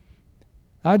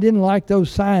 I didn't like those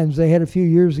signs they had a few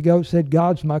years ago that said,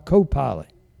 God's my co-pilot.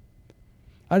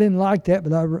 I didn't like that,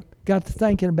 but I got to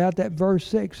thinking about that verse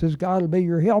 6 says God will be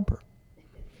your helper.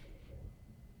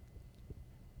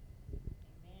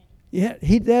 Yeah,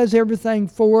 He does everything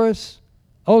for us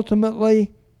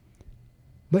ultimately,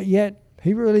 but yet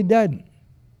He really doesn't.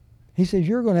 He says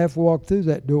you're going to have to walk through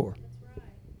that door.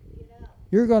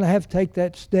 You're going to have to take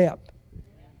that step.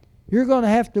 You're going to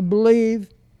have to believe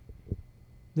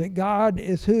that God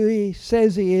is who He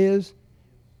says He is,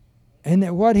 and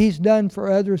that what He's done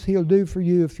for others, He'll do for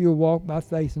you if you'll walk by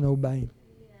faith and obey Him.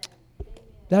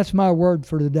 That's my word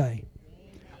for today.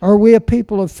 Are we a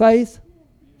people of faith?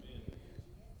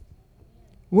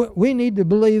 We need to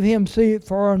believe Him, see it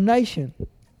for our nation.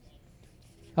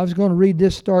 I was going to read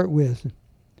this, start with.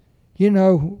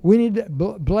 We need to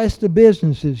bless the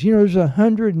businesses. There's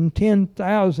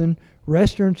 110,000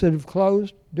 restaurants that have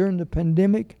closed during the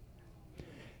pandemic.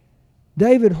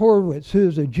 David Horowitz, who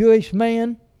is a Jewish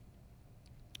man,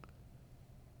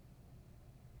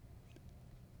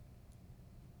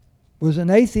 was an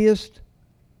atheist,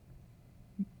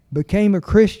 became a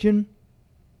Christian.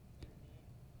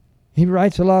 He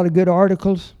writes a lot of good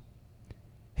articles.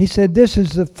 He said, this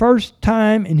is the first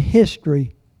time in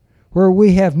history where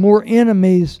we have more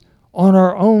enemies on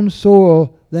our own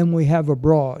soil than we have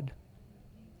abroad.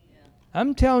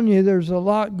 I'm telling you, there's a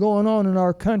lot going on in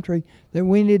our country that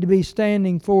we need to be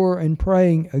standing for and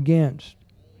praying against.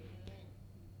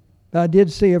 I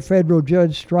did see a federal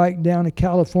judge strike down a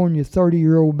California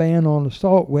 30-year-old ban on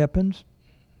assault weapons.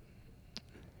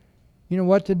 You know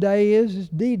what today is? It's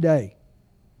D-Day.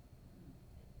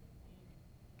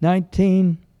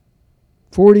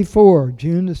 1944,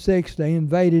 June the 6th, they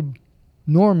invaded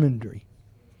Normandy.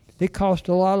 It cost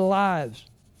a lot of lives.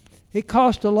 It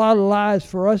cost a lot of lives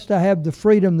for us to have the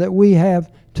freedom that we have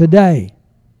today.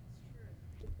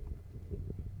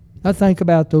 I think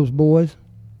about those boys.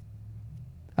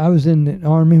 I was in the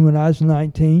Army when I was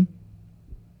 19.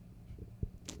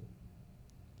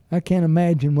 I can't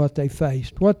imagine what they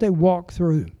faced, what they walked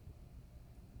through,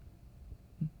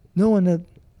 knowing that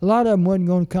a lot of them wasn't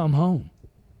going to come home.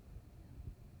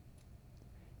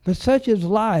 But such is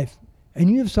life,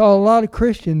 and you saw a lot of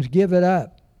Christians give it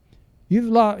up.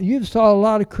 You've saw a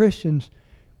lot of Christians.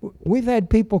 We've had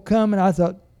people come, and I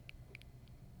thought,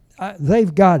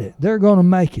 they've got it. They're going to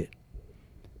make it.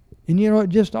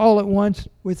 And just all at once,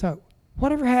 we thought,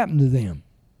 whatever happened to them?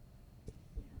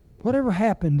 Whatever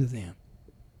happened to them?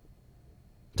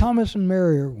 Thomas and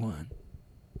Mary are one.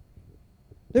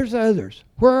 There's others.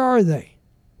 Where are they?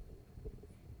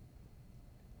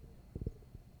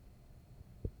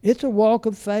 It's a walk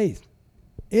of faith.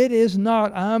 It is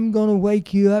not, I'm going to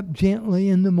wake you up gently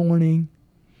in the morning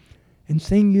and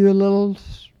sing you a little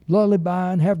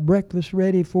lullaby and have breakfast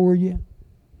ready for you.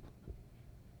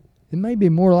 It may be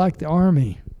more like the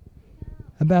Army.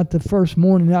 About the first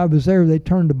morning I was there, they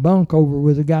turned the bunk over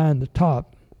with a guy on the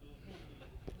top.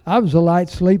 I was a light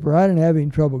sleeper. I didn't have any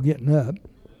trouble getting up.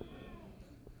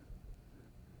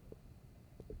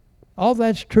 All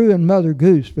that's true in Mother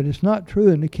Goose, but it's not true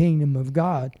in the kingdom of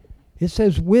God. It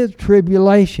says with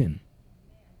tribulation.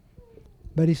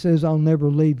 But He says, I'll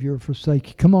never leave you or forsake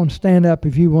you. Come on, stand up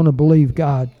if you want to believe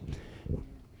God.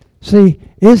 See,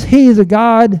 is He the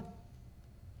God?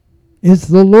 Is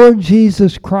the Lord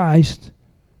Jesus Christ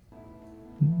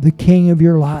the King of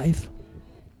your life?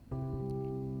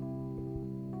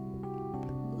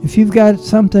 If you've got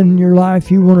something in your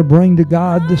life you want to bring to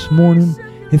God this morning,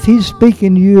 if He's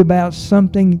speaking to you about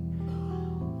something,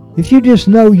 if you just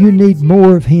know you need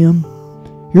more of Him,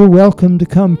 you're welcome to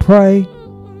come pray.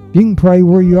 You can pray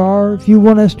where you are. If you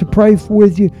want us to pray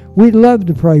with you, we'd love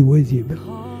to pray with you.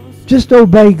 But just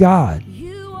obey God.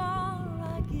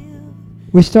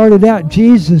 We started out,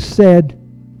 Jesus said,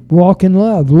 walk in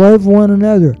love. Love one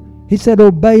another. He said,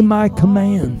 obey my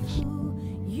commands.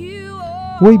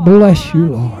 We bless you,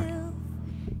 Lord.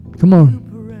 Come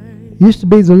on. Used to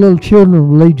be the little children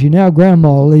will lead you. Now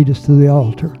Grandma will lead us to the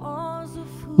altar.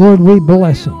 Lord, we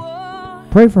bless them.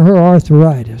 Pray for her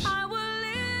arthritis.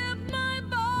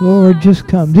 Lord, just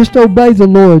come. Just obey the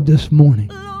Lord this morning.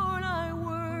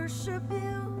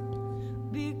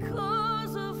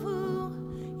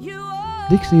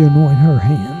 Dixie, anoint her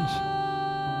hands.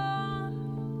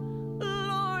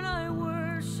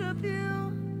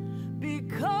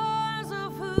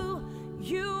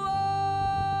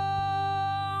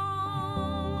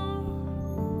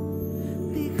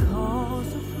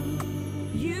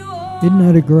 Isn't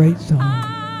that a great song?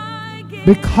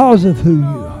 Because of who you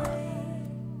are.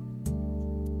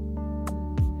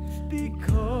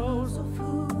 Because of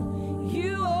who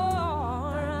you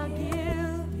are, I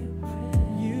give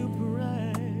you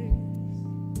praise.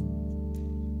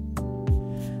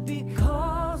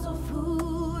 Because of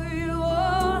who you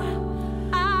are,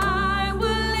 I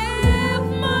will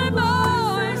lift my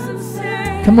voice and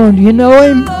say, Come on, do you know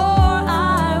Him? Lord,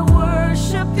 I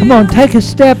worship you. Come on, take a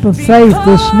step of faith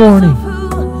this morning.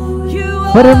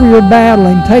 Whatever you're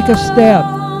battling, take a step.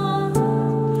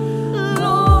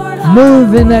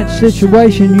 Move in that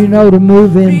situation you know to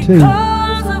move into.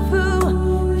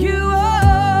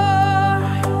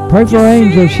 Pray for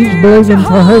Angel. She's believing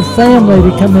for her family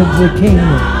to come into the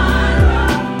kingdom.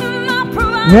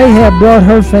 Rahab brought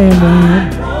her family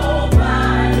in.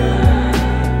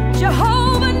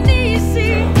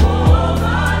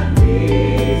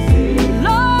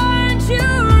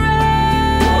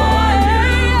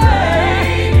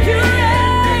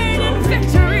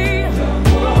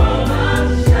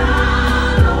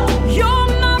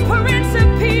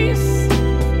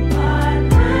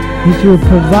 He's your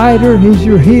provider. He's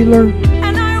your healer.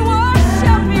 And I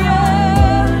worship you.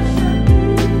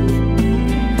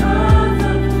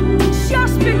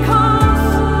 Just because.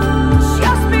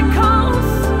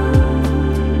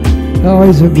 Oh,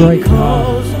 He's a great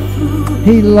God.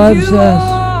 He loves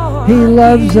us. He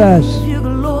loves us.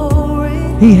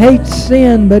 He hates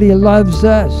sin, but He loves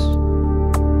us.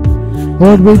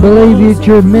 Lord, we believe that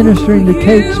you're ministering to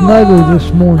Kate's mother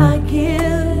this morning.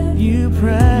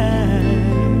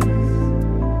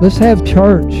 Let's have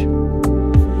church.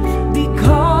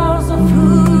 Because of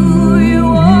who you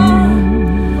are,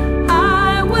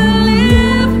 I will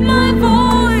lift my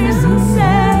voice and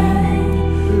say,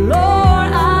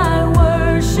 Lord, I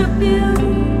worship you.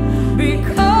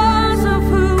 Because of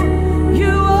who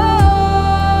you are,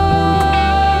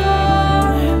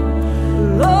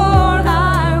 Lord,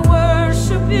 I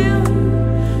worship you.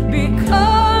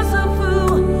 Because of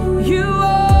who you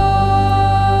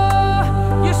are.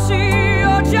 You see,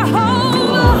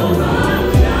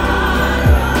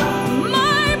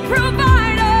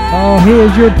 Oh, He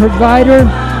is your provider.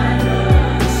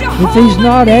 If He's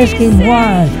not, ask Him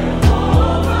why.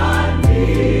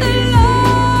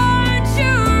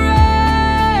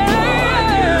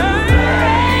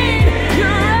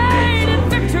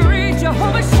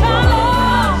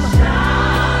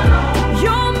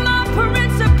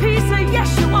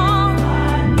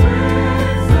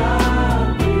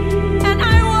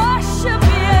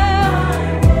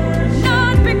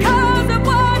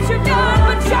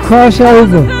 Cross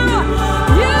over.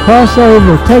 Cross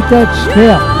over. Take that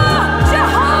step.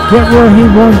 Get where He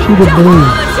wants you to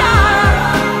be.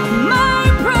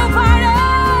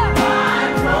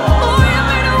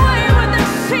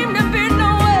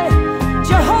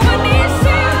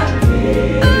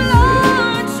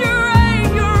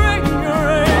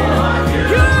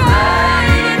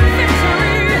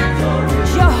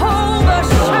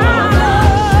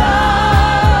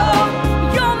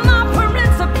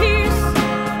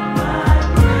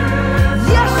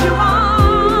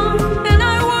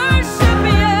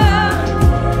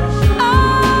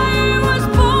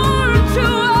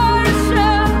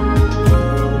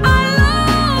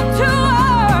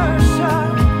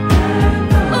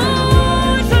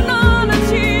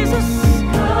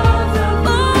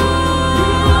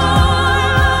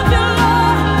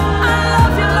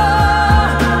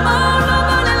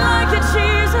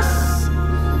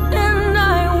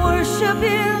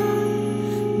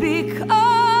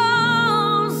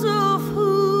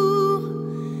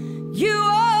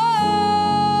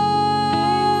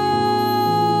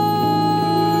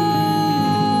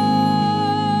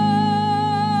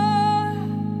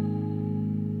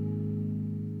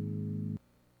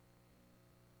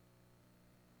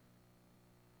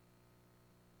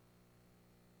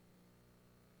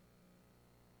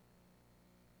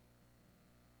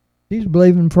 She's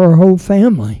believing for her whole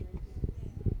family.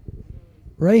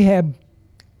 Rahab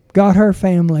got her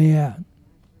family out.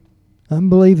 I'm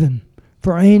believing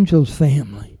for Angel's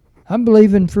family. I'm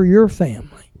believing for your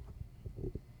family.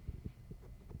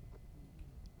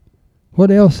 What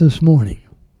else this morning?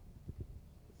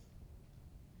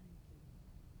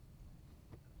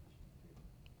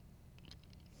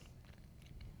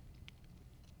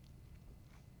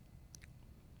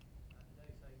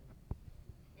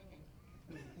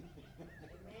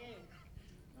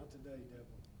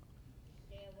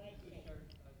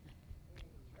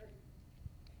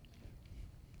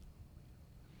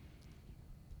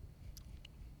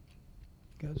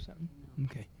 Got something?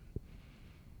 Okay.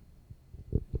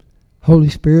 Holy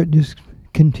Spirit, just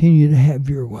continue to have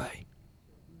your way.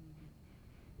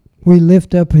 We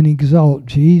lift up and exalt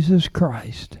Jesus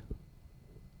Christ.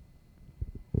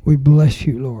 We bless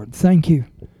you, Lord. Thank you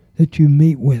that you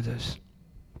meet with us.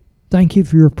 Thank you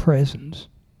for your presence.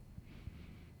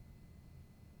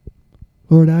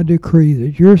 Lord, I decree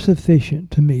that you're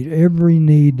sufficient to meet every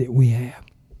need that we have.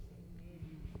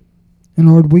 And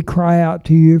Lord, we cry out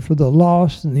to you for the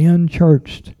lost and the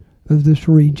unchurched of this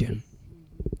region.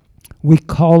 We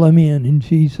call them in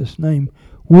Jesus' name.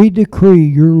 We decree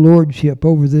your lordship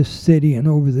over this city and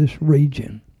over this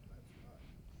region.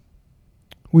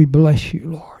 We bless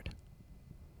you, Lord.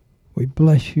 We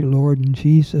bless you, Lord, in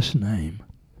Jesus' name.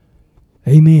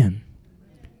 Amen.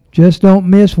 Just don't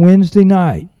miss Wednesday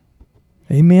night.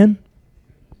 Amen.